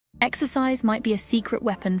exercise might be a secret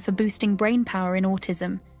weapon for boosting brain power in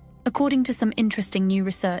autism, according to some interesting new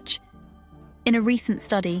research. In a recent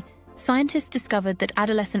study, scientists discovered that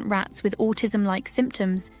adolescent rats with autism-like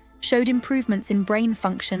symptoms showed improvements in brain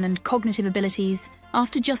function and cognitive abilities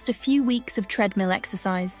after just a few weeks of treadmill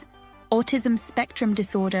exercise. Autism spectrum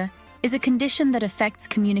disorder is a condition that affects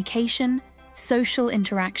communication, social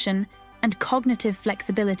interaction, and cognitive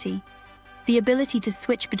flexibility, the ability to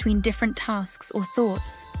switch between different tasks or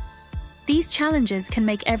thoughts. These challenges can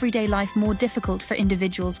make everyday life more difficult for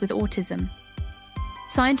individuals with autism.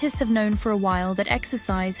 Scientists have known for a while that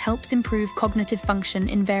exercise helps improve cognitive function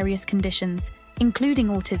in various conditions, including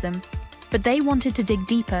autism, but they wanted to dig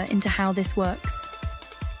deeper into how this works.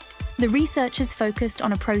 The researchers focused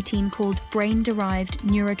on a protein called brain-derived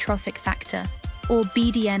neurotrophic factor, or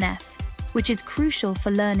BDNF, which is crucial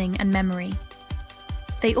for learning and memory.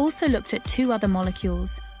 They also looked at two other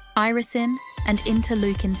molecules, irisin and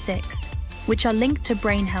interleukin-6, which are linked to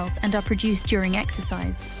brain health and are produced during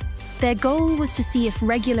exercise. Their goal was to see if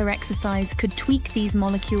regular exercise could tweak these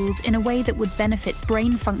molecules in a way that would benefit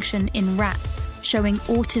brain function in rats, showing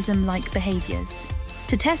autism-like behaviors.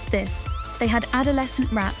 To test this, they had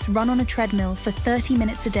adolescent rats run on a treadmill for 30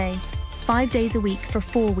 minutes a day, 5 days a week for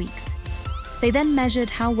 4 weeks. They then measured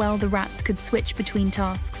how well the rats could switch between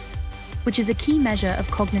tasks, which is a key measure of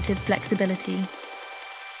cognitive flexibility.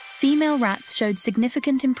 Female rats showed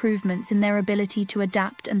significant improvements in their ability to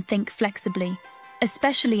adapt and think flexibly,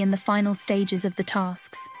 especially in the final stages of the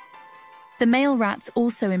tasks. The male rats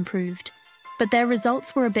also improved, but their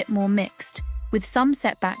results were a bit more mixed, with some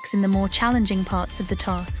setbacks in the more challenging parts of the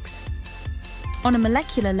tasks. On a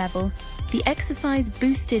molecular level, the exercise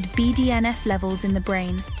boosted BDNF levels in the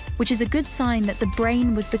brain, which is a good sign that the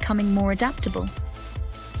brain was becoming more adaptable.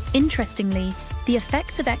 Interestingly, the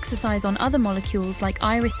effects of exercise on other molecules like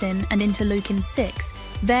irisin and interleukin-6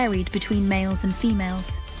 varied between males and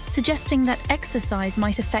females, suggesting that exercise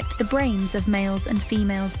might affect the brains of males and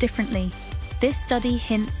females differently. This study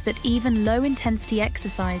hints that even low-intensity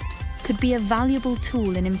exercise could be a valuable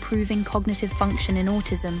tool in improving cognitive function in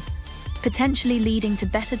autism, potentially leading to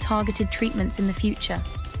better targeted treatments in the future.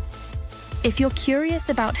 If you're curious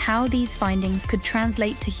about how these findings could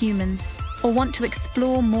translate to humans or want to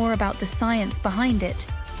explore more about the science behind it,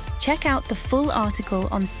 check out the full article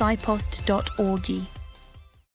on scipost.org.